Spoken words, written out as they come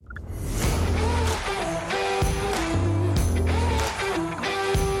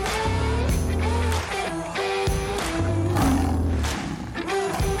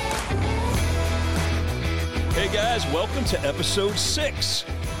welcome to episode 6.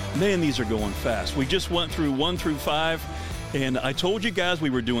 Man, these are going fast. We just went through 1 through 5, and I told you guys we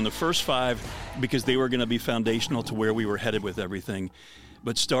were doing the first 5 because they were going to be foundational to where we were headed with everything.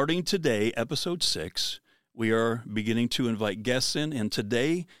 But starting today, episode 6, we are beginning to invite guests in, and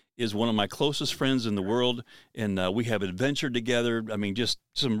today is one of my closest friends in the world, and we have adventured together. I mean, just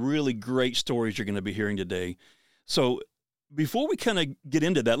some really great stories you're going to be hearing today. So before we kind of get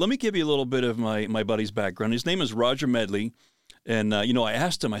into that, let me give you a little bit of my buddy's background. His name is Roger Medley, and, I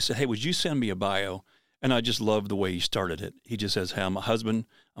asked him, I said, hey, would you send me a bio? And I just loved the way he started it. He just says, hey, I'm a husband,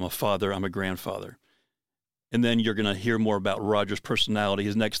 I'm a father, I'm a grandfather. And then you're going to hear more about Roger's personality.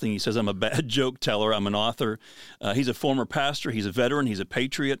 His next thing, he says, I'm a bad joke teller, I'm an author. He's a former pastor, he's a veteran, he's a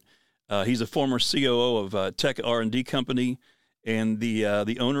patriot. He's a former COO of a tech R&D company and the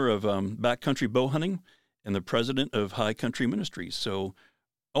owner of Backcountry Bow Hunting, and the president of High Country Ministries. So,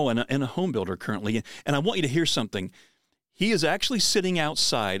 and a home builder currently. And I want you to hear something. He is actually sitting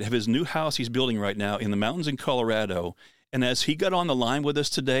outside of his new house he's building right now in the mountains in Colorado. And as he got on the line with us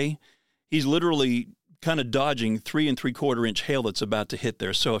today, he's literally kind of dodging 3 3/4 inch hail that's about to hit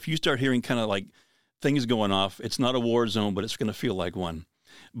there. So if you start hearing kind of like things going off, it's not a war zone, but it's going to feel like one.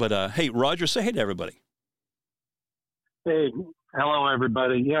 But hey, Roger, say hey to everybody. Hey, hello,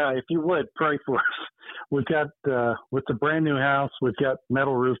 everybody. Yeah, if you would, pray for us. We've got, with the brand new house, we've got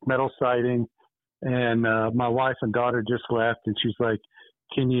metal roof, metal siding, and my wife and daughter just left, and she's like,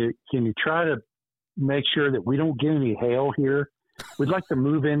 can you try to make sure that we don't get any hail here? We'd like to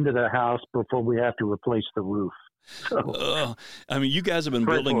move into the house before we have to replace the roof. So, I mean, you guys have been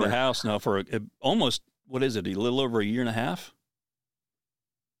building the house now for almost, what is it, a little over a year and a half?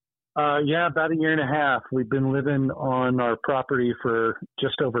 Yeah, about a year and a half. We've been living on our property for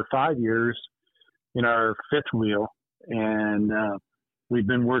just over 5 years in our fifth wheel, and we've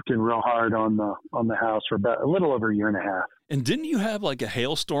been working real hard on the house for about a little over a year and a half. And didn't you have like a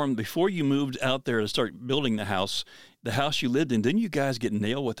hailstorm before you moved out there to start building the house you lived in? Didn't you guys get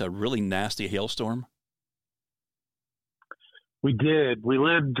nailed with a really nasty hailstorm? We did. We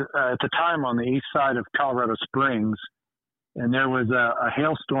lived at the time on the east side of Colorado Springs, and there was a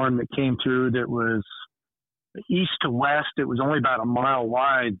hailstorm that came through that was east to west. It was only about a mile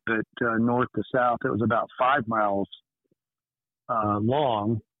wide, but north to south, it was about 5 miles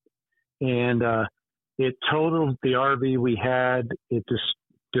long. And it totaled the RV we had. It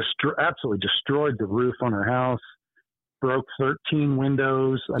absolutely destroyed the roof on our house, broke 13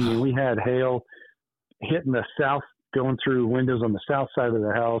 windows. I mean, we had hail hitting the south, going through windows on the south side of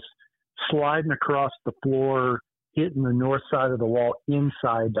the house, sliding across the floor, hitting the north side of the wall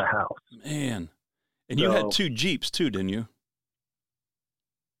inside the house. Man. And you had 2 Jeeps too, didn't you?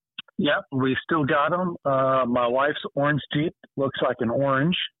 Yep, we still got them. My wife's orange Jeep looks like an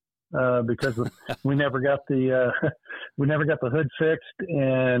orange because we never got the hood fixed,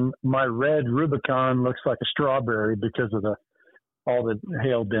 and my red Rubicon looks like a strawberry because of all the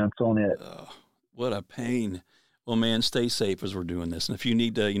hail dents on it. Oh, what a pain. Well, man, stay safe as we're doing this. And if you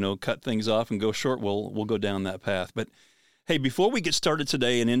need to, cut things off and go short, we'll go down that path. But hey, before we get started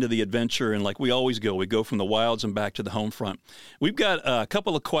today and into the adventure, and like we always go, we go from the wilds and back to the home front. We've got a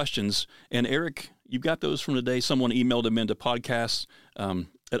couple of questions. And Eric, you've got those from today. Someone emailed them into podcasts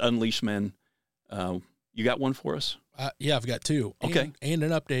at Unleash Men. You got one for us? Yeah, I've got 2. Okay. And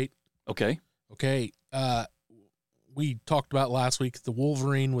an update. Okay. We talked about last week the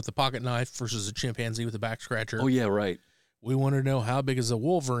Wolverine with the pocket knife versus a chimpanzee with a back scratcher. Oh, yeah, right. We want to know how big is a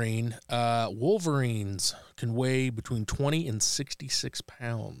Wolverine. Wolverines can weigh between 20 and 66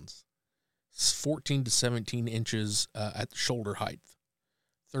 pounds, 14 to 17 inches at shoulder height,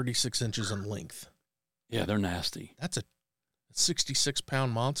 36 inches in length. Yeah, they're nasty. That's a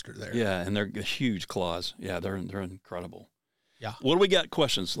 66-pound monster there. Yeah, and they're huge claws. Yeah, they're incredible. Yeah. What do we got?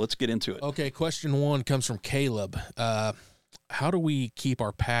 Questions. Let's get into it. Okay, question 1 comes from Caleb. How do we keep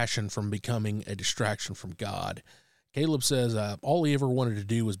our passion from becoming a distraction from God? Caleb says all he ever wanted to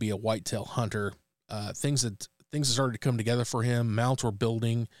do was be a whitetail hunter. Things had started to come together for him. Mounts were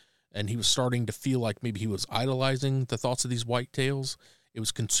building, and he was starting to feel like maybe he was idolizing the thoughts of these whitetails. It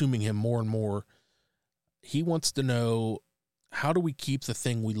was consuming him more and more. He wants to know, how do we keep the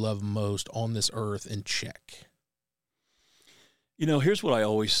thing we love most on this earth in check? Here's what I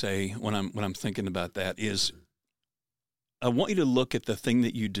always say when I'm thinking about that is, I want you to look at the thing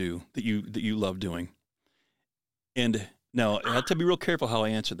that you do, that you love doing. And now I have to be real careful how I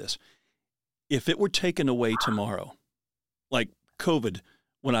answer this. If it were taken away tomorrow, like COVID,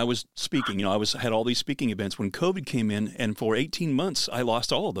 when I was speaking, I had all these speaking events. When COVID came in, and for 18 months, I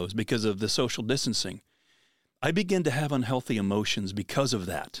lost all of those because of the social distancing. I began to have unhealthy emotions because of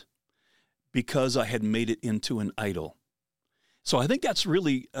that, because I had made it into an idol. So I think that's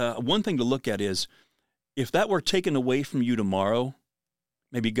really one thing to look at is if that were taken away from you tomorrow,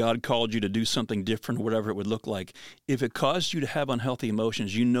 maybe God called you to do something different, or whatever it would look like. If it caused you to have unhealthy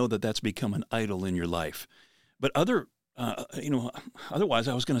emotions, you know that that's become an idol in your life. But otherwise,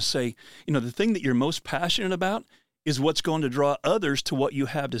 I was going to say, the thing that you're most passionate about is what's going to draw others to what you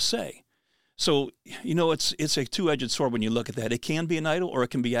have to say. So, it's a two-edged sword when you look at that. It can be an idol, or it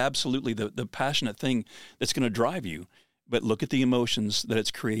can be absolutely the passionate thing that's going to drive you. But look at the emotions that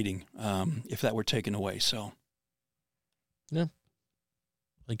it's creating if that were taken away. So, yeah,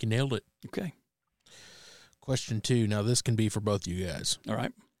 I think you nailed it. Okay. Question 2. Now, this can be for both you guys. All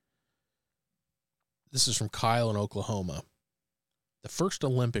right. This is from Kyle in Oklahoma. The first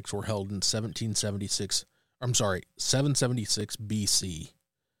Olympics were held in 776 BC.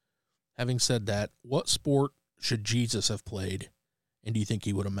 Having said that, what sport should Jesus have played, and do you think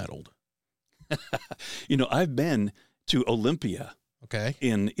he would have medaled? I've been to Olympia, okay,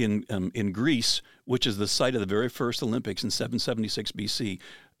 in Greece, which is the site of the very first Olympics in 776 BC.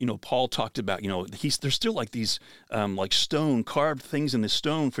 Paul talked about, there's still like these like stone carved things in the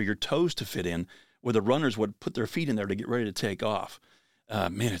stone for your toes to fit in, where the runners would put their feet in there to get ready to take off.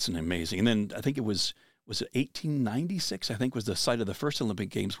 Man, it's an amazing. And then I think it was it 1896? I think was the site of the first Olympic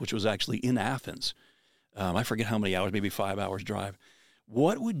Games, which was actually in Athens. I forget how many hours, maybe 5 hours drive.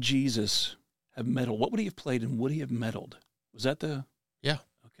 What would Jesus have medaled? What would he have played, and would he have medaled? Was that the? Yeah.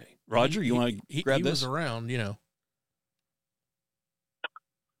 Okay. Roger, you want to grab this? He was around,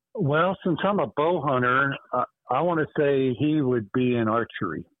 Well, since I'm a bow hunter, I want to say he would be in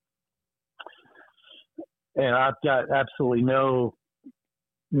archery. And I've got absolutely no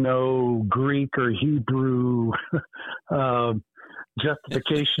Greek or Hebrew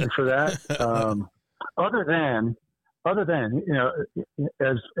justification for that. Other than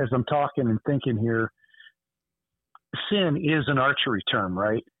as I'm talking and thinking here, sin is an archery term,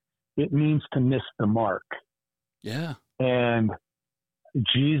 right? It means to miss the mark. Yeah. And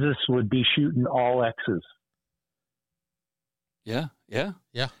Jesus would be shooting all X's. Yeah.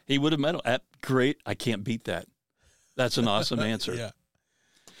 He would have medaled. Great. I can't beat that. That's an awesome answer. Yeah.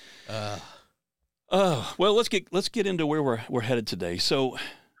 Well, let's get into where we're headed today. So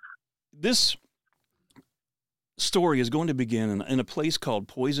this story is going to begin in a place called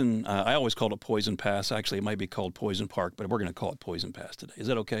Poison. I always called it Poison Pass. Actually, it might be called Poison Park, but we're going to call it Poison Pass today. Is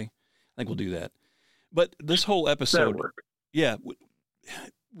that okay? I think we'll do that. But this whole episode, yeah,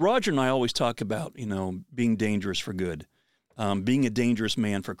 Roger and I always talk about, being dangerous for good. Being a dangerous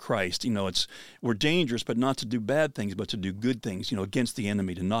man for Christ. We're dangerous, but not to do bad things, but to do good things, against the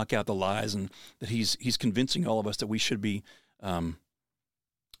enemy, to knock out the lies, and that he's convincing all of us that we should be,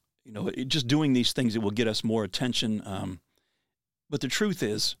 just doing these things that will get us more attention. But the truth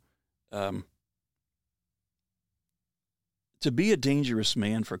is, to be a dangerous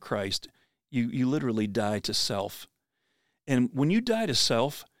man for Christ, you literally die to self. And when you die to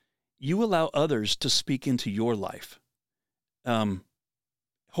self, you allow others to speak into your life.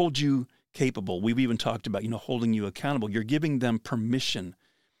 Hold you capable. We've even talked about, holding you accountable. You're giving them permission,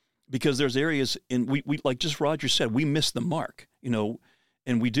 because there's areas we like just Roger said, we miss the mark,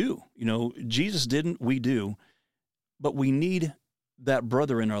 and we do, Jesus didn't, we do, but we need that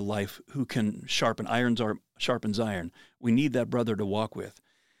brother in our life who can sharpens iron. We need that brother to walk with.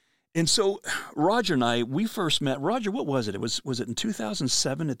 And so Roger and I, we first met. Roger, what was it? Was it in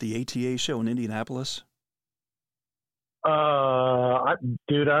 2007 at the ATA show in Indianapolis?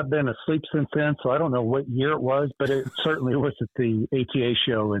 Dude, I've been asleep since then, so I don't know what year it was, but it certainly was at the ATA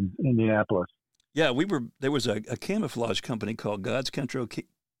show in Indianapolis. Yeah, there was a camouflage company called God's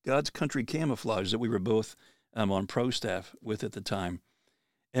Country Camouflage that we were both on pro staff with at the time.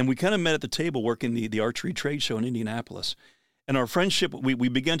 And we kind of met at the table working the archery trade show in Indianapolis. And our friendship, we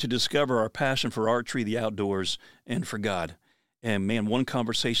began to discover our passion for archery, the outdoors, and for God. And man, one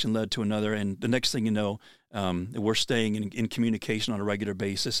conversation led to another, and the next thing you know, we're staying in communication on a regular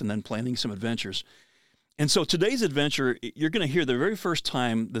basis and then planning some adventures. And so today's adventure, you're going to hear the very first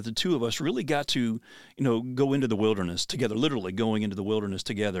time that the two of us really got to, go into the wilderness together, literally going into the wilderness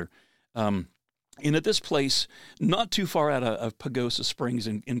together. And at this place, not too far out of Pagosa Springs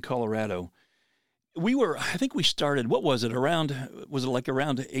in Colorado, I think we started, what was it, around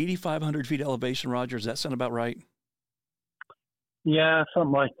 8,500 feet elevation, Roger? Does that sound about right? Yeah,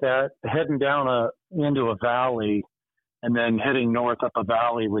 something like that. Heading down into a valley, and then heading north up a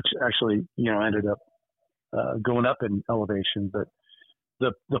valley, which actually, ended up going up in elevation. But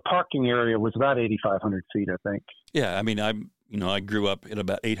the parking area was about 8,500 feet, I think. Yeah, I mean, I grew up at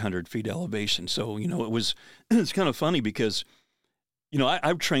about 800 feet elevation, so it's kind of funny because,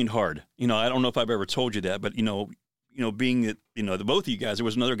 I've trained hard. I don't know if I've ever told you that, but being that, the both of you guys, there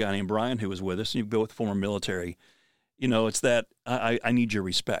was another guy named Brian who was with us, and you both former military, it's that I need your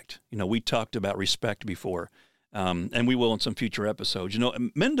respect. We talked about respect before, and we will in some future episodes.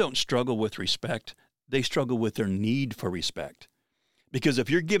 Men don't struggle with respect. They struggle with their need for respect. Because if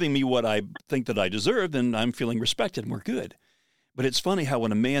you're giving me what I think that I deserve, then I'm feeling respected and we're good. But it's funny how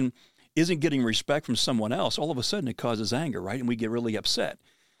when a man isn't getting respect from someone else, all of a sudden it causes anger, right? And we get really upset.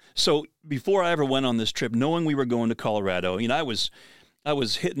 So before I ever went on this trip, knowing we were going to Colorado, I was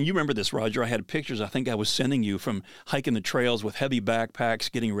hitting, you remember this, Roger, I had pictures I think I was sending you from hiking the trails with heavy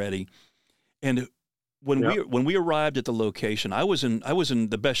backpacks, getting ready. And when we arrived at the location, I was in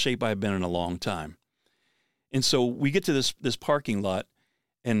the best shape I've been in a long time. And so we get to this parking lot,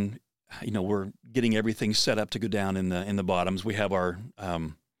 and we're getting everything set up to go down in the bottoms. We have our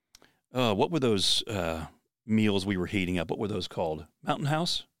what were those meals we were heating up? What were those called? Mountain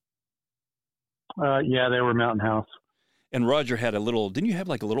House? Yeah, they were Mountain House. And Roger had didn't you have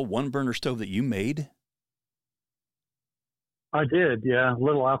like a little one burner stove that you made? I did, yeah. A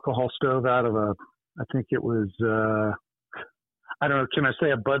little alcohol stove out of I think it was, I don't know, can I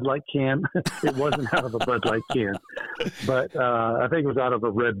say a Bud Light can? It wasn't out of a Bud Light can, but I think it was out of a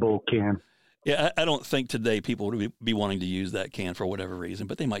Red Bull can. Yeah, I don't think today people would be wanting to use that can for whatever reason,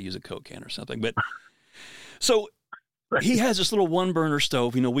 but they might use a Coke can or something. But so he has this little one burner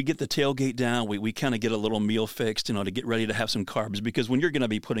stove. We get the tailgate down. We kind of get a little meal fixed, to get ready to have some carbs, because when you're going to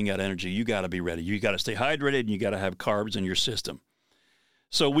be putting out energy, you got to be ready. You got to stay hydrated, and you got to have carbs in your system.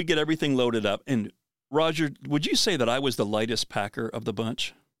 So we get everything loaded up. And Roger, would you say that I was the lightest packer of the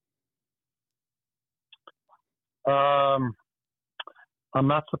bunch? I'm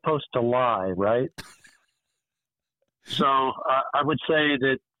not supposed to lie, right? So I would say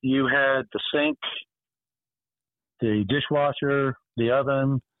that you had the sink, the dishwasher, the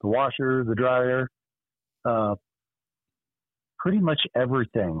oven, the washer, the dryer, pretty much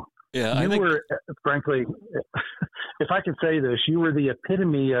everything. Yeah, you were, frankly, if I could say this, you were the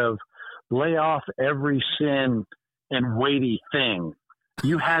epitome of lay off every sin and weighty thing.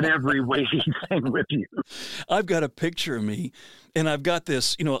 You had every weighty thing with you. I've got a picture of me, and I've got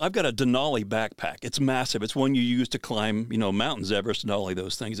this, I've got a Denali backpack. It's massive. It's one you use to climb, mountains, Everest, Denali,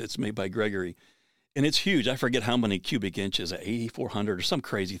 those things. It's made by Gregory. And it's huge. I forget how many cubic inches, 8,400 or some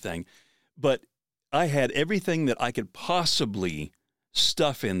crazy thing. But I had everything that I could possibly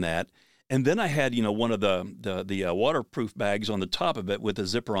stuff in that. And then I had, one of the waterproof bags on the top of it with a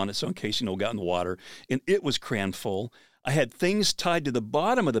zipper on it, so in case, got in the water. And it was crammed full. I had things tied to the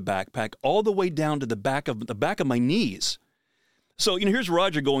bottom of the backpack all the way down to the back of my knees. So, here's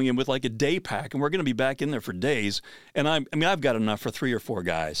Roger going in with like a day pack, and we're going to be back in there for days. And I've got enough for 3 or 4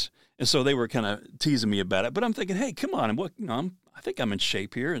 guys. And so they were kind of teasing me about it. But I'm thinking, hey, come on. I think I'm in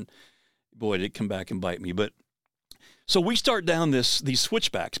shape here. And boy, did it come back and bite me. But so we start down these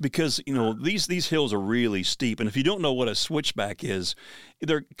switchbacks because, these hills are really steep. And if you don't know what a switchback is,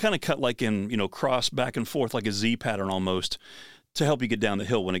 they're kind of cut like in, cross back and forth like a Z pattern almost to help you get down the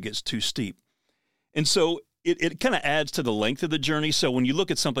hill when it gets too steep. And so it kind of adds to the length of the journey. So when you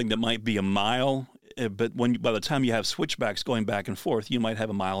look at something that might be a mile, but by the time you have switchbacks going back and forth, you might have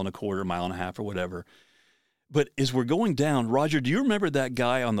 1.25 miles, 1.5 miles or whatever. But as we're going down, Roger, do you remember that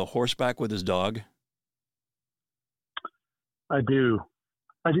guy on the horseback with his dog? I do.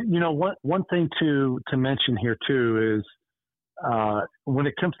 One thing to mention here too is when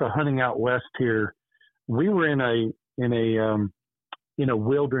it comes to hunting out west here, we were in a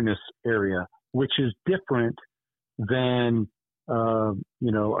wilderness area, which is different than a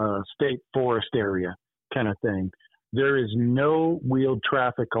state forest area kind of thing. There is no wheeled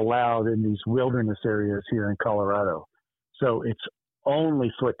traffic allowed in these wilderness areas here in Colorado. So it's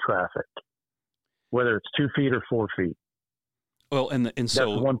only foot traffic, whether it's 2 feet or 4 feet. Well, and so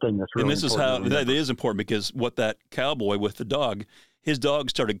that's one thing that's really important. And this is how that is important, because what that cowboy with the dog, his dog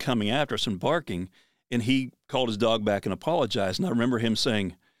started coming after us and barking, and he called his dog back and apologized. And I remember him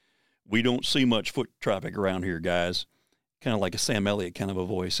saying, "We don't see much foot traffic around here, guys." Kind of like a Sam Elliott kind of a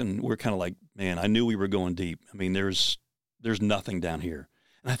voice. And we're kind of like, man, I knew we were going deep. I mean, there's nothing down here.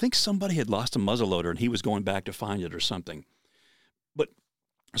 And I think somebody had lost a muzzleloader and he was going back to find it or something. But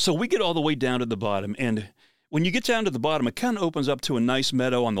so we get all the way down to the bottom, and when you get down to the bottom, it kind of opens up to a nice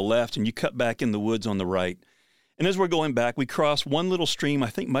meadow on the left, and you cut back in the woods on the right. And as we're going back, we cross one little stream, I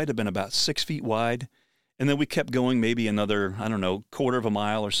think might have been about 6 feet wide. And then we kept going maybe another, 1/4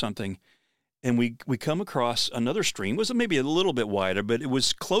 mile or something. And we come across another stream. It was maybe a little bit wider, but it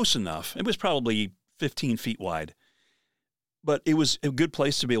was close enough. It was probably 15 feet wide. But it was a good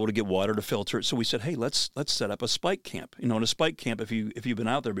place to be able to get water to filter it. So we said, hey, let's set up a spike camp. And a spike camp, if you've been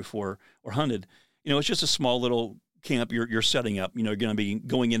out there before or hunted, it's just a small little camp you're setting up. You're going to be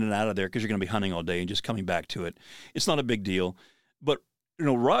going in and out of there because you're going to be hunting all day and just coming back to it. It's not a big deal. But,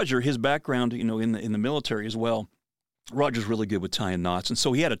 Roger, his background, in the military as well, Roger's really good with tying knots. And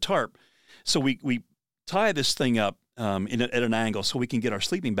so he had a tarp. So we tie this thing up at an angle so we can get our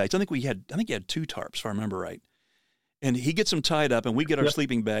sleeping bags. I think he had 2 tarps, if I remember right. And he gets them tied up, and we get our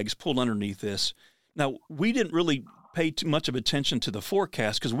sleeping bags pulled underneath this. Now, we didn't really pay too much of attention to the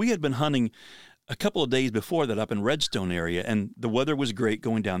forecast because we had been hunting a couple of days before that up in Redstone area, and the weather was great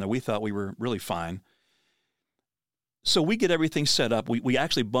going down there. We thought we were really fine. So we get everything set up. We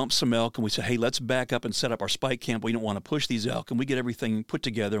actually bump some elk, and we say, hey, let's back up and set up our spike camp. We don't want to push these elk. And we get everything put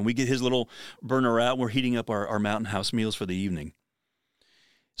together, and we get his little burner out. We're heating up our Mountain House meals for the evening.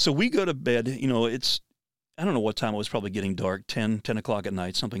 So we go to bed. It's, I don't know what time it was, probably getting dark, 10 o'clock at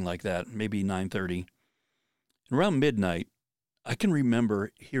night, something like that, maybe 9:30. And around midnight, I can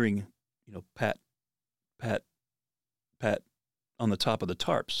remember hearing, pat, pat, pat on the top of the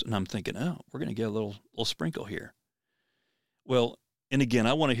tarps. And I'm thinking, oh, we're going to get a little sprinkle here. Well, and again,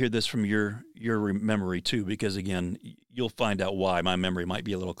 I want to hear this from your memory too, because again, you'll find out why my memory might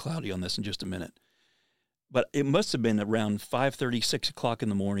be a little cloudy on this in just a minute. But it must have been around 5:30, 6 o'clock in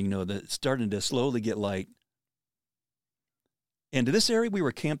the morning, that it's starting to slowly get light. And to this area we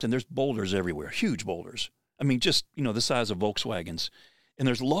were camped in, there's boulders everywhere, huge boulders. I mean, just, the size of Volkswagens. And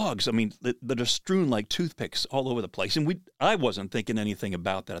there's logs, that are strewn like toothpicks all over the place. And I wasn't thinking anything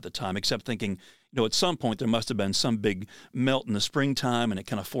about that at the time, except thinking, at some point there must have been some big melt in the springtime and it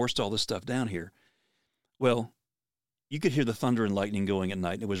kind of forced all this stuff down here. Well, you could hear the thunder and lightning going at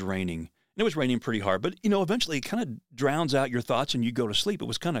night, and it was raining. And it was raining pretty hard, but, eventually it kind of drowns out your thoughts and you go to sleep. It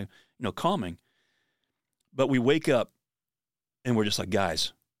was kind of, calming. But we wake up and we're just like,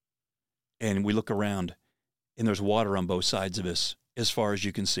 guys, and we look around and there's water on both sides of us, as far as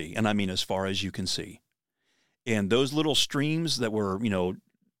you can see. And I mean, as far as you can see. And those little streams that were,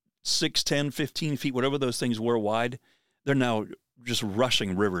 6, 10, 15 feet, whatever those things were wide, they're now just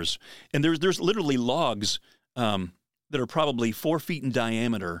rushing rivers. And there's literally logs that are probably 4 feet in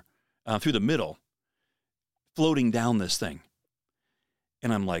diameter through the middle, floating down this thing.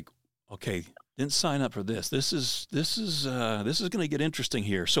 And I'm like, okay, didn't sign up for this. This is going to get interesting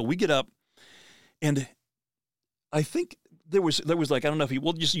here. So we get up, and I think there was like, I don't know if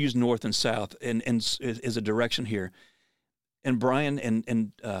we'll just use north and south and as a direction here. And Brian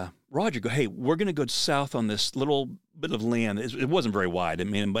and Roger go, hey, we're going to go south on this little bit of land. It wasn't very wide. It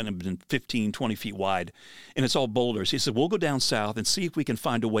might have been 15, 20 feet wide, and it's all boulders. He said, we'll go down south and see if we can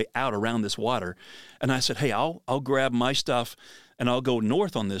find a way out around this water. And I said, hey, I'll grab my stuff and I'll go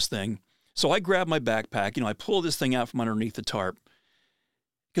north on this thing. So I grabbed my backpack. I pulled this thing out from underneath the tarp,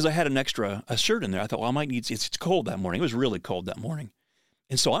 because I had a shirt in there. I thought, well, I might need, it's cold that morning. It was really cold that morning.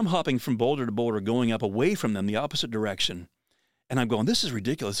 And so I'm hopping from boulder to boulder, going up away from them, the opposite direction. And I'm going, this is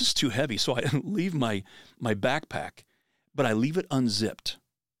ridiculous. This is too heavy. So I leave my backpack, but I leave it unzipped.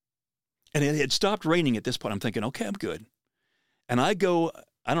 And it had stopped raining at this point. I'm thinking, okay, I'm good. And I go,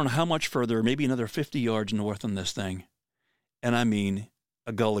 I don't know how much further, maybe another 50 yards north on this thing. And I mean,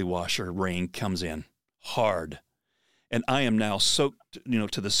 a gully washer rain comes in hard. And I am now soaked,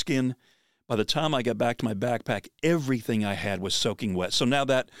 to the skin. By the time I got back to my backpack, everything I had was soaking wet. So now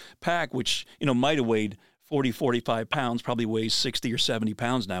that pack, which, might have weighed 40, 45 pounds, probably weighs 60 or 70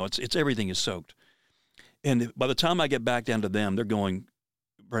 pounds now. It's everything is soaked. And by the time I get back down to them, they're going,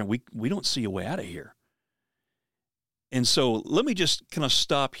 Brent, we don't see a way out of here. And so let me just kind of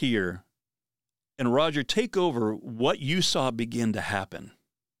stop here. And Roger, take over what you saw begin to happen.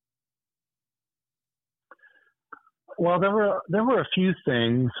 Well, there were a few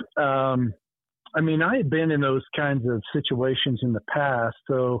things. I had been in those kinds of situations in the past,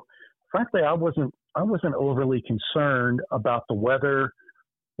 so frankly, I wasn't overly concerned about the weather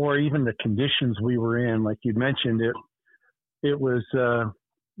or even the conditions we were in. Like you mentioned, it was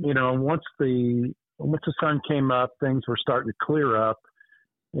once the sun came up, things were starting to clear up,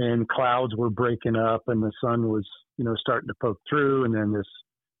 and clouds were breaking up, and the sun was starting to poke through, and then this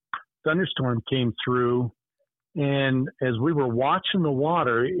thunderstorm came through. And as we were watching the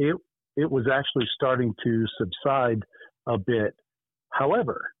water, it was actually starting to subside a bit.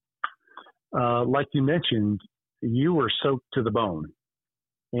 However, like you mentioned, you were soaked to the bone.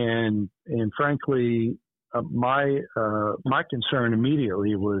 And frankly, my concern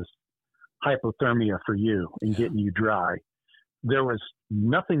immediately was hypothermia for you and getting you dry. There was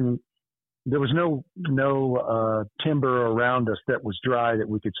no timber around us that was dry that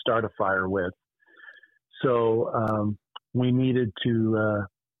we could start a fire with. So we needed to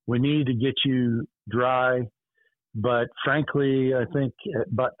get you dry, but frankly, I think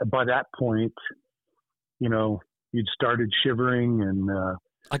by that point, you'd started shivering, and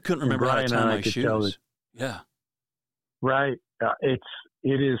I couldn't remember how to tie my shoes. Yeah. Right. It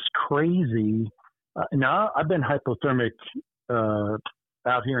is crazy. Now I've been hypothermic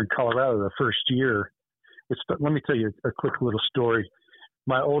out here in Colorado the first year. Let me tell you a quick little story.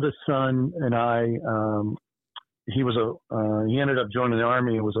 My oldest son and I, he ended up joining the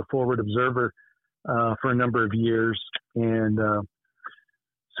Army and was a forward observer for a number of years. And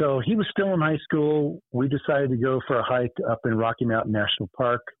so he was still in high school. We decided to go for a hike up in Rocky Mountain National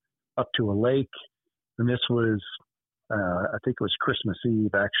Park, up to a lake. And this was, I think it was Christmas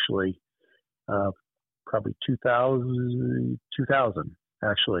Eve, actually, probably 2000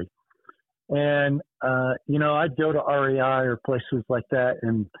 actually. And, I'd go to REI or places like that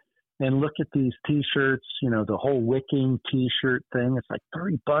and look at these T-shirts, the whole wicking T-shirt thing. It's like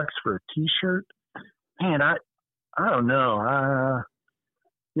 $30 for a T-shirt. Man, I don't know.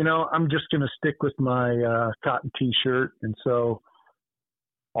 I'm just going to stick with my cotton T-shirt. And so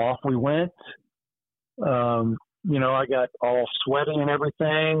off we went. I got all sweaty and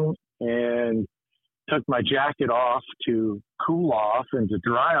everything and took my jacket off to cool off and to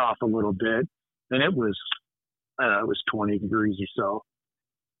dry off a little bit. And it was 20 degrees or so.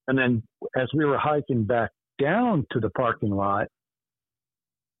 And then as we were hiking back down to the parking lot,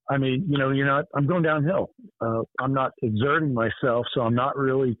 I'm going downhill. I'm not exerting myself, so I'm not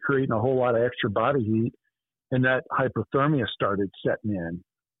really creating a whole lot of extra body heat. And that hypothermia started setting in,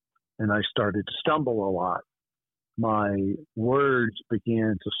 and I started to stumble a lot. My words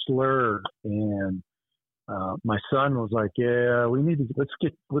began to slur, and my son was like, "Yeah, we need to let's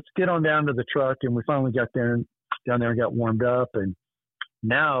get on down to the truck." And we finally got down there and got warmed up. And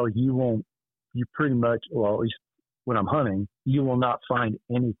now you pretty much, well, at least when I'm hunting, you will not find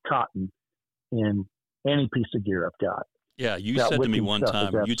any cotton in any piece of gear I've got. Yeah, you said to me one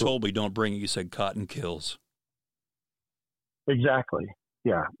time, you told me don't bring it. You said cotton kills. Exactly.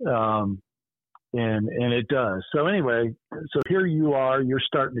 Yeah. And it does. So anyway, here you are, you're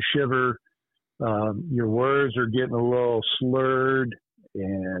starting to shiver. Your words are getting a little slurred,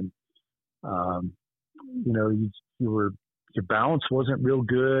 and your balance wasn't real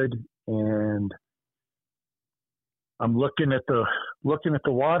good. And I'm looking at the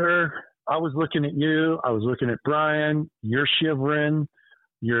water. I was looking at you. I was looking at Brian. You're shivering.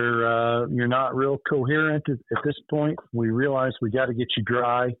 You're not real coherent at this point. We realized we got to get you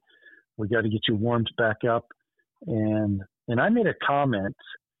dry. We got to get you warmed back up. And I made a comment.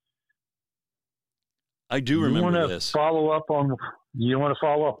 I do remember this. You want to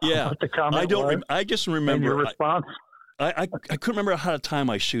follow up? Yeah. What the comment I just remember your response. I couldn't remember how to tie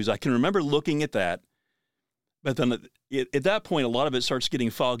my shoes. I can remember looking at that, but then at that point, a lot of it starts getting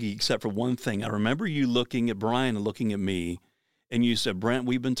foggy, except for one thing. I remember you looking at Brian and looking at me, and you said, "Brent,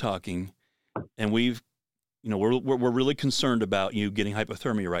 we've been talking, and we're really concerned about you getting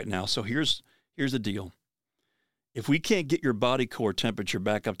hypothermia right now. So here's the deal. If we can't get your body core temperature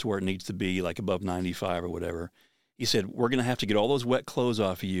back up to where it needs to be, like above 95 or whatever," he said, "we're going to have to get all those wet clothes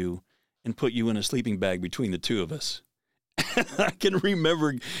off of you and put you in a sleeping bag between the two of us." I can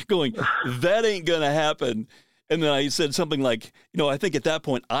remember going, "That ain't going to happen." And then I said something like, I think at that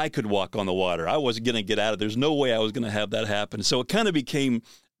point I could walk on the water. I wasn't going to get out of it. There's no way I was going to have that happen. So it kind of became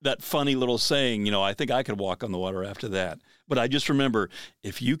that funny little saying, I think I could walk on the water after that. But I just remember,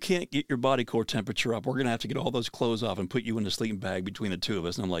 if you can't get your body core temperature up, we're going to have to get all those clothes off and put you in a sleeping bag between the two of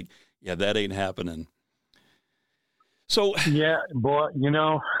us. And I'm like, yeah, that ain't happening. So yeah, boy,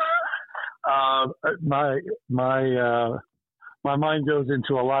 my mind goes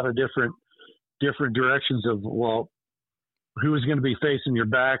into a lot of different directions of, well, who is going to be facing your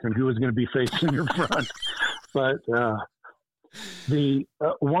back and who is going to be facing your front. But the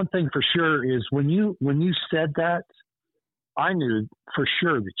one thing for sure is when you said that, I knew for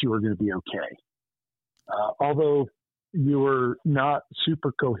sure that you were going to be okay. Although you were not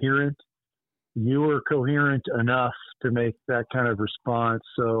super coherent, you were coherent enough to make that kind of response.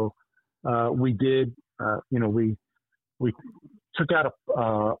 So we did, we took out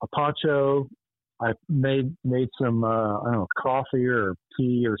a poncho. I made some, coffee or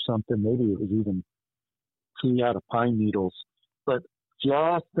tea or something. Maybe it was even tea out of pine needles, but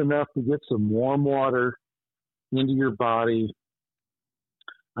just enough to get some warm water into your body.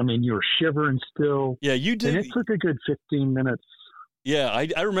 I mean, you were shivering still. Yeah, you did. And it took a good 15 minutes. Yeah,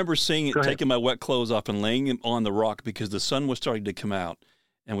 I remember seeing it, taking my wet clothes off and laying them on the rock because the sun was starting to come out,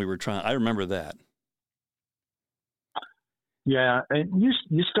 and we were trying. I remember that. Yeah, and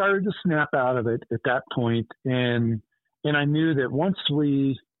you started to snap out of it at that point, and I knew that once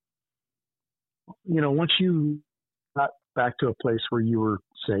you got back to a place where you were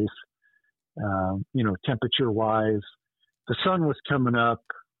safe, temperature wise. The sun was coming up.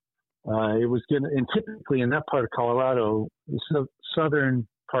 It was and typically in that part of Colorado, the southern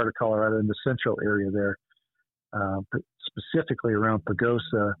part of Colorado, in the central area there, specifically around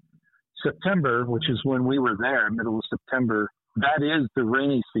Pagosa, September, which is when we were there, middle of September, that is the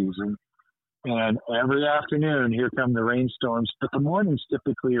rainy season. And every afternoon, here come the rainstorms. But the mornings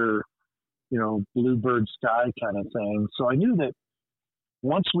typically are, bluebird sky kind of thing. So I knew that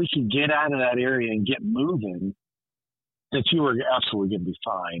once we could get out of that area and get moving, that you were absolutely going to be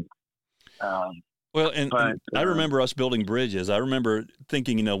fine. And I remember us building bridges. I remember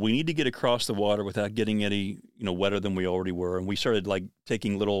thinking, we need to get across the water without getting any, wetter than we already were. And we started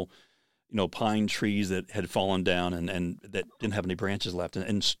taking little, pine trees that had fallen down and that didn't have any branches left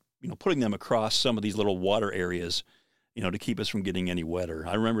and putting them across some of these little water areas, to keep us from getting any wetter.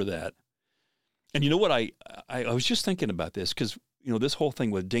 I remember that. And you know what? I was just thinking about this because, this whole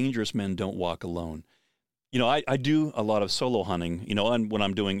thing with dangerous men don't walk alone. I do a lot of solo hunting, when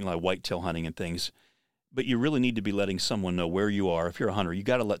I'm doing whitetail hunting and things, but you really need to be letting someone know where you are. If you're a hunter, you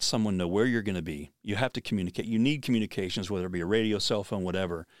got to let someone know where you're going to be. You have to communicate. You need communications, whether it be a radio, cell phone,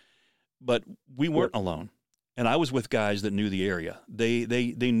 whatever. But we weren't alone. And I was with guys that knew the area. They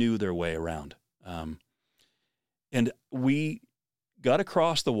knew their way around. And we got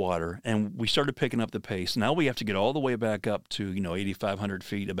across the water and we started picking up the pace. Now we have to get all the way back up to, 8,500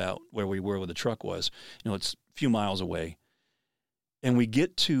 feet about where we were where the truck was. It's a few miles away. And we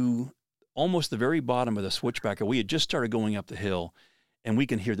get to almost the very bottom of the switchback. We had just started going up the hill and we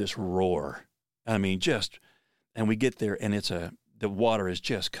can hear this roar. And we get there and the water is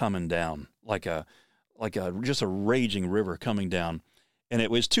just coming down like just a raging river coming down. And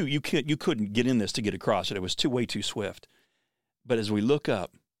it was you couldn't get in this to get across it. It was way too swift. But as we look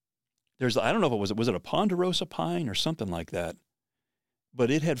up, I don't know if was it a ponderosa pine or something like that,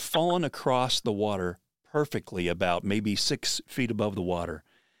 but it had fallen across the water perfectly about maybe 6 feet above the water.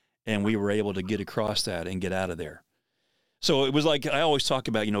 And we were able to get across that and get out of there. So it was like, I always talk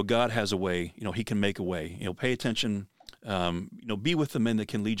about, God has a way, he can make a way, pay attention, be with the men that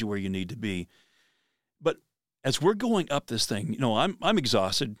can lead you where you need to be. But as we're going up this thing, I'm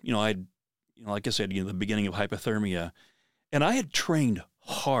exhausted. Like I said, the beginning of hypothermia, and I had trained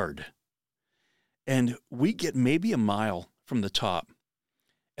hard. And we get maybe a mile from the top.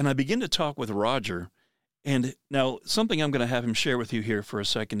 And I begin to talk with Roger. And now something I'm going to have him share with you here for a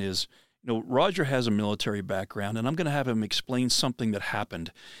second is, Roger has a military background, and I'm going to have him explain something that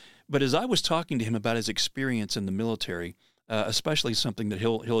happened. But as I was talking to him about his experience in the military, especially something that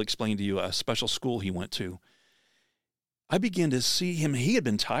he'll explain to you, a special school he went to, I began to see him. He had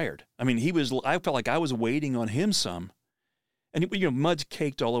been tired. I felt like I was waiting on him some. And, mud's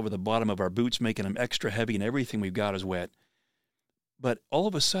caked all over the bottom of our boots, making them extra heavy, and everything we've got is wet. But all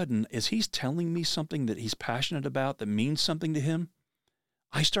of a sudden, as he's telling me something that he's passionate about, that means something to him,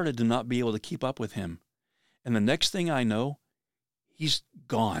 I started to not be able to keep up with him. And the next thing I know, he's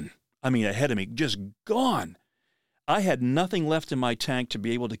gone. Ahead of me, just gone. I had nothing left in my tank to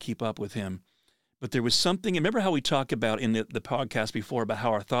be able to keep up with him. But there was something, remember how we talked about in the podcast before about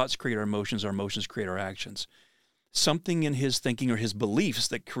how our thoughts create our emotions create our actions. Something in his thinking or his beliefs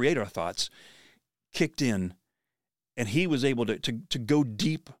that create our thoughts kicked in, and he was able to go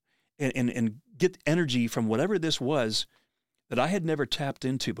deep and get energy from whatever this was that I had never tapped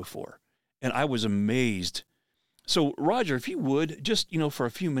into before. And I was amazed. So, Roger, if you would, just, for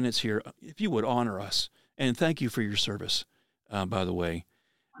a few minutes here, if you would honor us, and thank you for your service, by the way.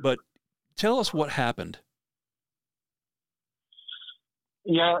 But tell us what happened.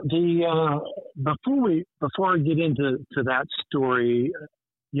 Yeah, before I get into that story,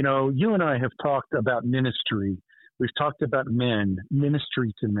 you and I have talked about ministry. We've talked about men,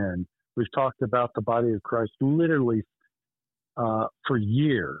 ministry to men. We've talked about the body of Christ literally for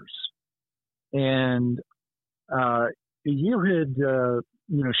years. And you had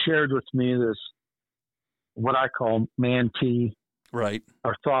shared with me this, what I call man-tea. Right.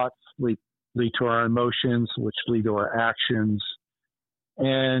 Our thoughts lead to our emotions, which lead to our actions.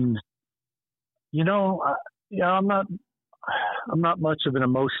 And, I'm not much of an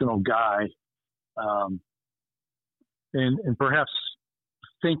emotional guy. And perhaps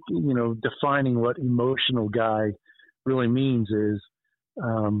defining what emotional guy really means is,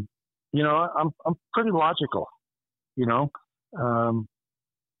 I'm pretty logical, if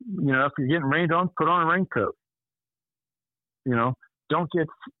you're getting rained on, put on a raincoat, don't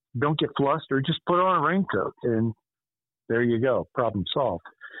get flustered, just put on a raincoat and there you go, problem solved.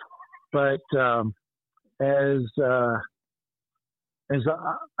 But as I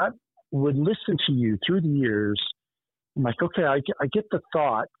would listen to you through the years, I'm like, okay, I get the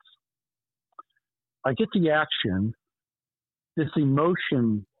thoughts, I get the action. This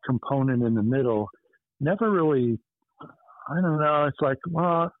emotion component in the middle never really, I don't know. It's like,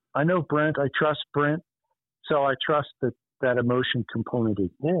 well, I know Brent. I trust Brent. So I trust that emotion component is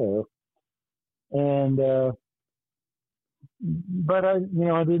there. And, but I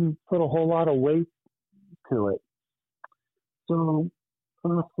didn't put a whole lot of weight to it. So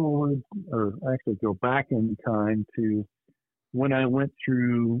fast forward, or actually go back in time to when I went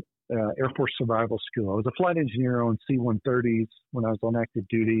through Air Force Survival School. I was a flight engineer on C-130s when I was on active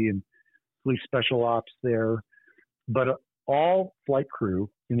duty and police special ops there. But all flight crew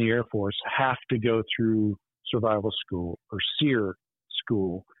in the Air Force have to go through survival school, or SEER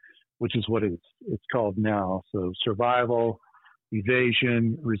school, which is what it's called now. So survival,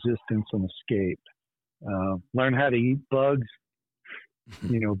 evasion, resistance, and escape. Learn how to eat bugs,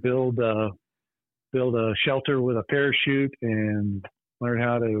 build a shelter with a parachute, and learn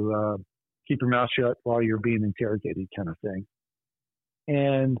how to keep your mouth shut while you're being interrogated, kind of thing.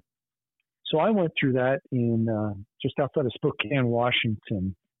 And so I went through that in just outside of Spokane,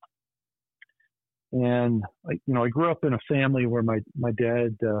 Washington. And I grew up in a family where my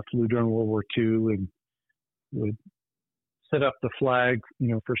dad flew during World War II and would set up the flag,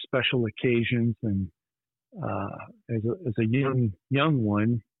 for special occasions. And as a young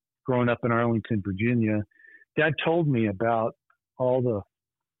one, growing up in Arlington, Virginia, Dad told me about all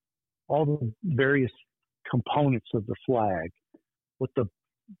the various components of the flag, what the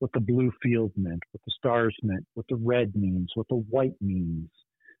blue field meant, what the stars meant, what the red means, what the white means.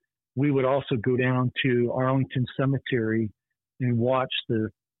 We would also go down to Arlington Cemetery and watch the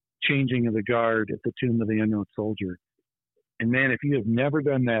changing of the guard at the Tomb of the Unknown Soldier. And man, if you have never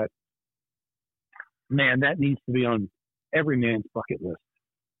done that, man, that needs to be on every man's bucket list,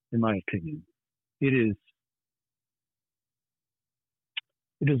 in my opinion. It is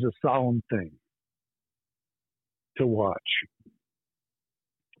a solemn thing to watch.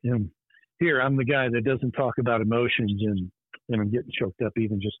 Here, I'm the guy that doesn't talk about emotions, and I'm getting choked up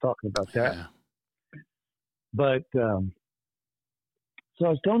even just talking about that. Yeah. But so I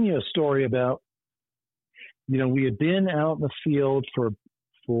was telling you a story about, we had been out in the field for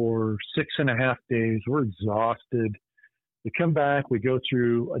 6.5 days. We're exhausted. We come back, we go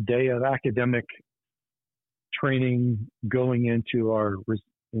through a day of academic training, going into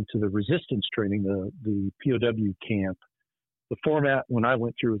the resistance training, the POW camp. The format when I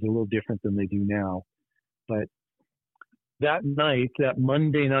went through was a little different than they do now. But that night, that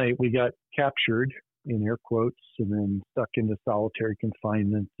Monday night, we got captured, in air quotes, and then stuck into solitary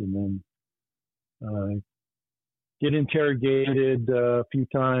confinement, and then get interrogated a few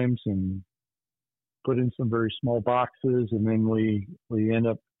times and put in some very small boxes, and then we end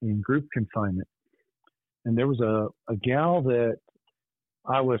up in group confinement. And there was a gal that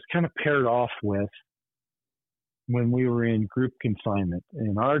I was kind of paired off with when we were in group confinement.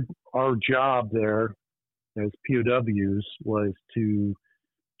 And our job there as POWs was to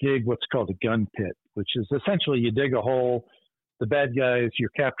dig what's called a gun pit, which is essentially you dig a hole, the bad guys, your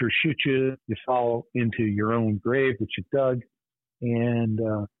captors shoot you, you fall into your own grave that you dug.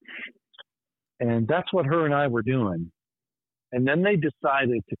 And that's what her and I were doing. And then they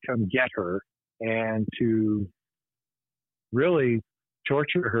decided to come get her and to really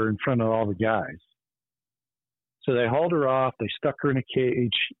torture her in front of all the guys. So they hauled her off, they stuck her in a cage,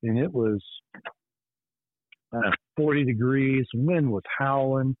 and it was 40 degrees, wind was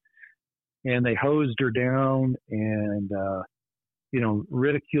howling, and they hosed her down and,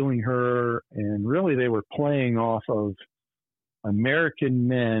 ridiculing her. And really they were playing off of American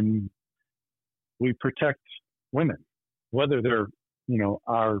men. We protect women, whether they're,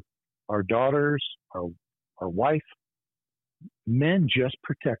 our daughters, our wife. Men just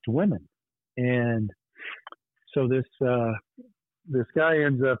protect women. And so this guy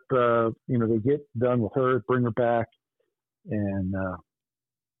ends up, they get done with her, bring her back, and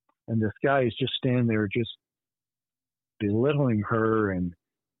this guy is just standing there just belittling her. And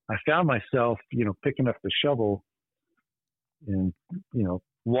I found myself, picking up the shovel and,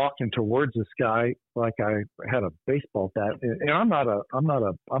 walking towards this guy like I had a baseball bat. And I'm not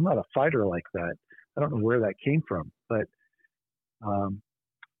a fighter like that. I don't know where that came from, but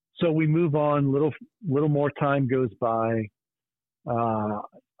so we move on. Little more time goes by.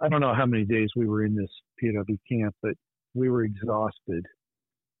 I don't know how many days we were in this POW camp, but we were exhausted.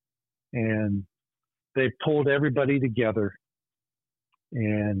 And they pulled everybody together,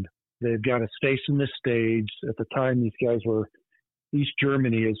 and they've got us facing the stage. At the time, these guys were, East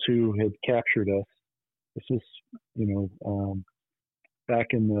Germany is who had captured us. This is, back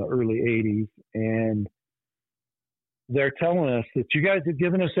in the early 80s. And they're telling us that you guys have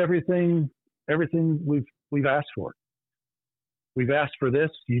given us everything everything we've asked for. We've asked for this.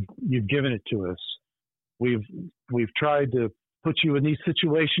 You've given it to us. We've tried to put you in these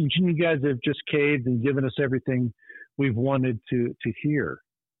situations, and you guys have just caved and given us everything we've wanted to hear.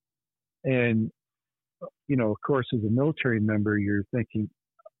 And, of course, as a military member, you're thinking,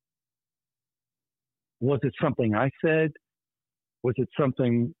 was it something I said? Was it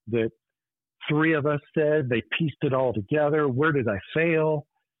something that three of us said? They pieced it all together. Where did I fail?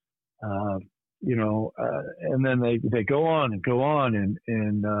 And then they go on and go on.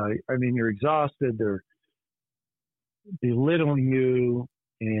 And you're exhausted. They're belittling you.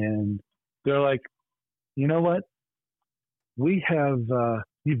 And they're like, you know what? We have,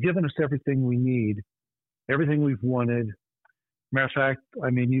 you've given us everything we need, everything we've wanted. Matter of fact,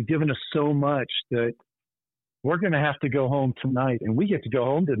 you've given us so much that we're going to have to go home tonight. And we get to go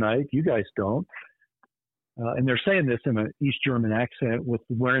home tonight. You guys don't. And they're saying this in an East German accent with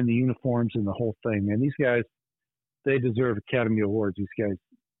wearing the uniforms and the whole thing. And these guys, they deserve Academy Awards. These guys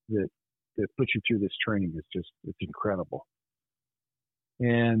that put you through this training it's incredible.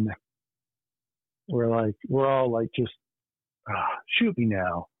 And we're all like, just shoot me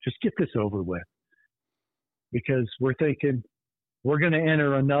now. Just get this over with. Because we're thinking we're going to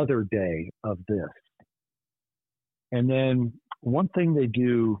enter another day of this. And then one thing they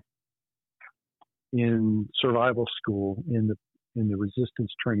do in survival school in the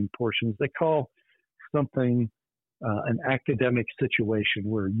resistance training portion is they call something an academic situation,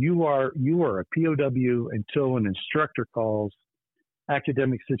 where you are a POW until an instructor calls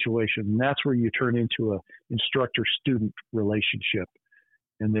academic situation. And that's where you turn into a instructor-student relationship.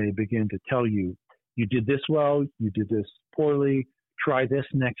 And they begin to tell you, you did this well, you did this poorly, try this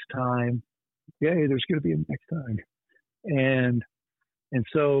next time. Yay, there's going to be a next time. And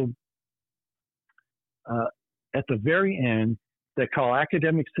so at the very end, they call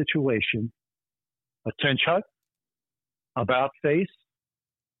academic situation, attention, about face,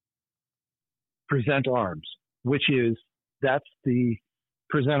 present arms, that's the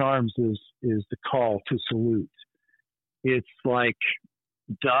present arms is the call to salute. It's like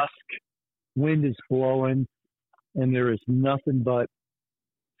dusk, wind is blowing, and there is nothing but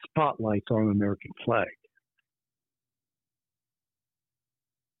spotlights on an American flag.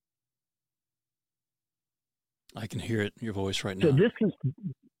 I can hear it in your voice right now. So this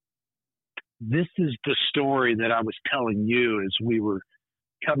is the story that I was telling you as we were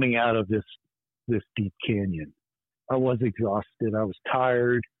coming out of this deep canyon. I was exhausted. I was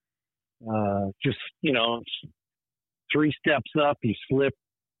tired. Just, 3 steps up, you slip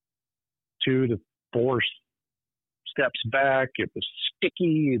 2 to 4 steps back. It was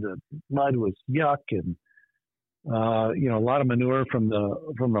sticky. The mud was yuck, and a lot of manure from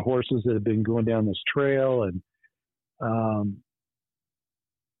the horses that had been going down this trail.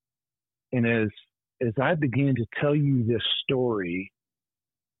 And as I began to tell you this story,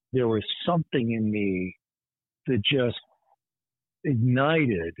 there was something in me that just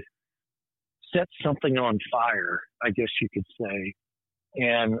ignited, set something on fire, I guess you could say.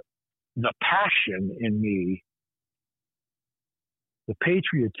 And the passion in me, the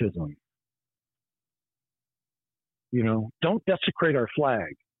patriotism, don't desecrate our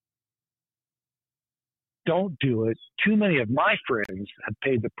flag. Don't do it. Too many of my friends have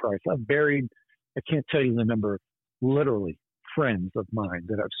paid the price. I've buried, I can't tell you the number of literally friends of mine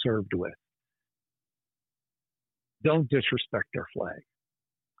that I've served with. Don't disrespect our flag.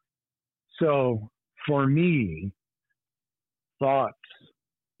 So for me, thoughts,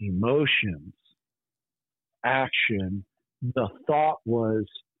 emotions, action, the thought was,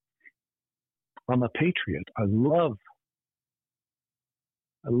 I'm a patriot. I love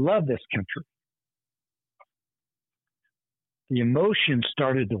this country. The emotion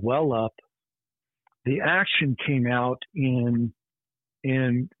started to well up. The action came out in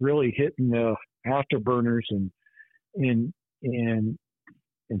really hitting the afterburners and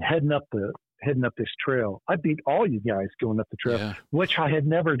heading up this trail. I beat all you guys going up the trail, yeah. Which I had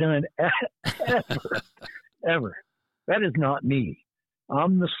never done ever. That is not me.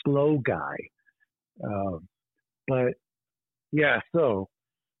 I'm the slow guy. But yeah, so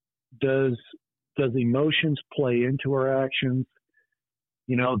does emotions play into our actions?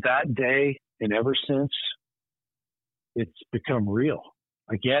 That day and ever since, it's become real.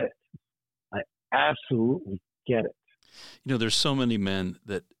 I get it. I absolutely get it. There's so many men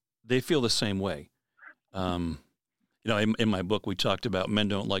that they feel the same way. In my book, we talked about men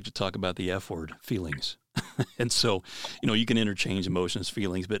don't like to talk about the F word, feelings. And so, you can interchange emotions,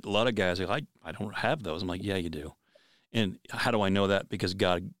 feelings, but a lot of guys are like, I don't have those. I'm like, yeah, you do. And how do I know that? Because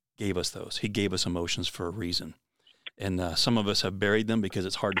God gave us those. He gave us emotions for a reason. And some of us have buried them because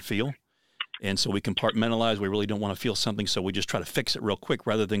it's hard to feel. And so we compartmentalize. We really don't want to feel something, so we just try to fix it real quick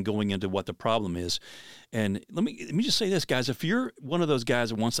rather than going into what the problem is. And let me just say this, guys. If you're one of those guys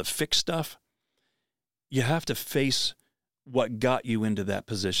that wants to fix stuff, you have to face what got you into that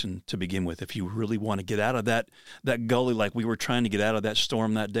position to begin with. If you really want to get out of that gully, like we were trying to get out of that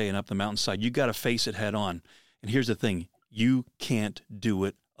storm that day and up the mountainside, you got to face it head on. And here's the thing. You can't do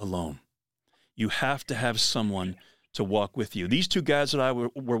it alone. You have to have someone to walk with you. These two guys that I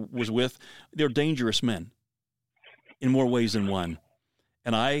was with, they're dangerous men in more ways than one.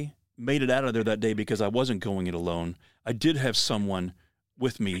 And I made it out of there that day because I wasn't going it alone. I did have someone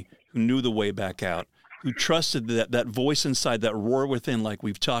with me who knew the way back out, who trusted that voice inside, that roar within, like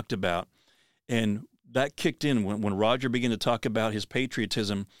we've talked about. And that kicked in when Roger began to talk about his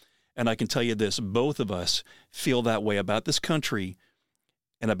patriotism. And I can tell you this, both of us feel that way about this country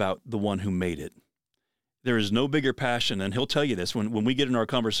and about the one who made it. There is no bigger passion, and he'll tell you this, when we get in our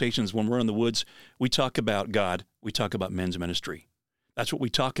conversations, when we're in the woods, we talk about God, we talk about men's ministry. That's what we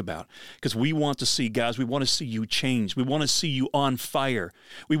talk about, because we want to see, guys, we want to see you change. We want to see you on fire.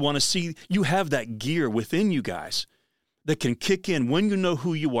 We want to see you have that gear within you guys that can kick in when you know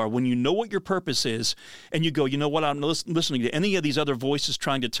who you are, when you know what your purpose is, and you go, you know what, I'm listening to any of these other voices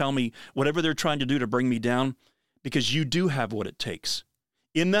trying to tell me whatever they're trying to do to bring me down, because you do have what it takes.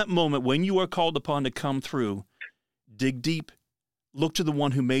 In that moment, when you are called upon to come through, dig deep, look to the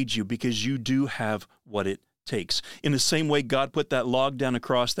one who made you, because you do have what it takes. In the same way God put that log down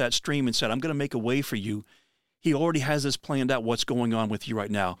across that stream and said, I'm going to make a way for you. He already has this planned out, what's going on with you right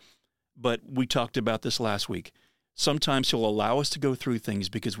now. But we talked about this last week. Sometimes he'll allow us to go through things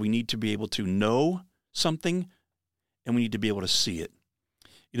because we need to be able to know something and we need to be able to see it.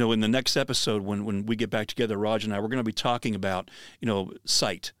 You know, in the next episode, when we get back together, Raj and I, we're going to be talking about,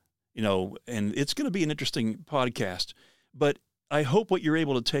 sight, and it's going to be an interesting podcast. But I hope what you're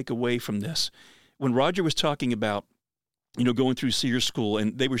able to take away from this, when Roger was talking about, going through seer school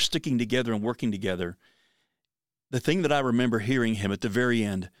and they were sticking together and working together, the thing that I remember hearing him at the very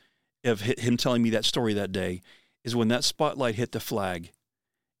end of him telling me that story that day is when that spotlight hit the flag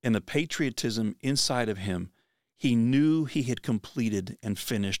and the patriotism inside of him, he knew he had completed and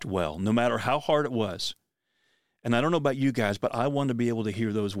finished well, no matter how hard it was. And I don't know about you guys, but I want to be able to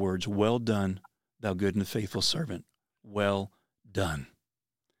hear those words, well done, thou good and faithful servant. Well done.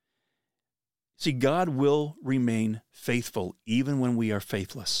 See, God will remain faithful even when we are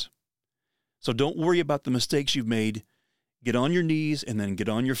faithless. So don't worry about the mistakes you've made. Get on your knees and then get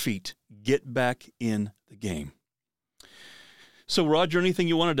on your feet. Get back in the game. So, Roger, anything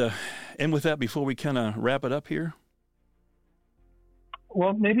you wanted to end with that before we kind of wrap it up here?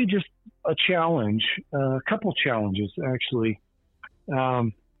 Well, maybe just a challenge, a couple challenges, actually.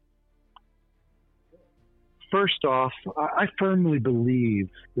 First off, I firmly believe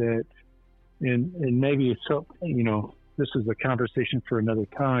that, and maybe it's, this is a conversation for another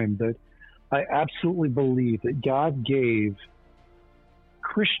time, but I absolutely believe that God gave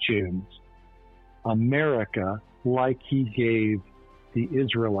Christians America like he gave the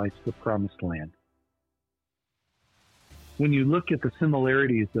Israelites the promised land. When you look at the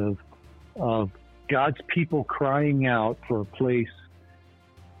similarities of God's people crying out for a place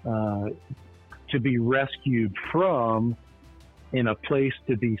to be rescued from and a place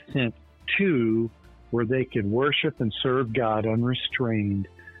to be sent to where they could worship and serve God unrestrained,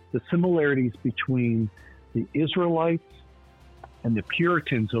 the similarities between the Israelites and the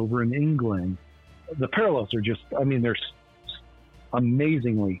Puritans over in England, the parallels are just, they're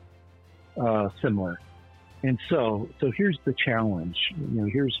amazingly similar. And so here's the challenge.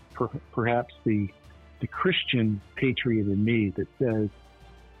 Here's perhaps the Christian patriot in me that says,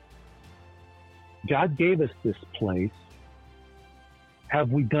 God gave us this place.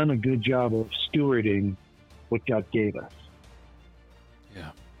 Have we done a good job of stewarding what God gave us?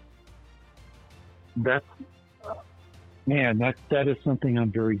 Yeah. That is something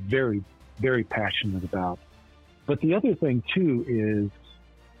I'm very, very, very passionate about. But the other thing too is,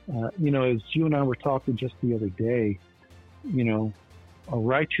 as you and I were talking just the other day, a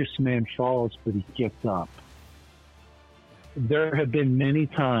righteous man falls, but he gets up. There have been many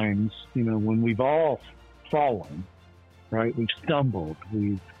times, when we've all fallen, right? We've stumbled,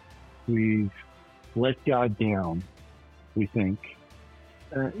 we've let God down, we think.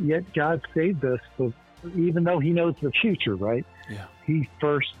 Yet God saved us, even though he knows the future, right? Yeah. He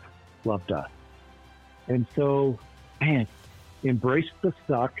first loved us. And so, embrace the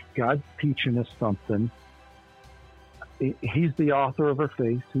suck. God's teaching us something. He's the author of our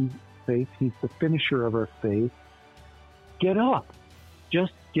faith. He's the finisher of our faith. Get up.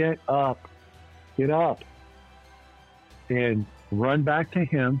 Just get up. Get up. And run back to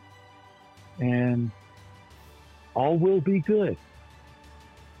him and all will be good.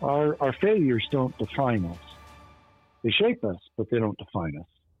 Our failures don't define us. They shape us, but they don't define us.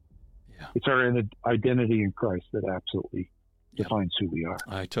 Yeah. It's our identity in Christ that absolutely defines who we are.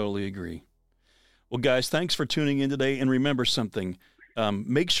 I totally agree. Well, guys, thanks for tuning in today. And remember something,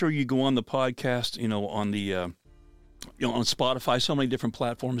 make sure you go on the podcast, on the, on Spotify, so many different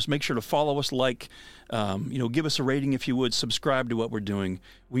platforms. Make sure to follow us, give us a rating if you would, subscribe to what we're doing.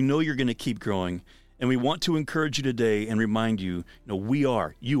 We know you're going to keep growing. And we want to encourage you today and remind you, we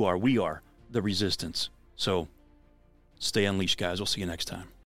are the resistance. So stay unleashed, guys. We'll see you next time.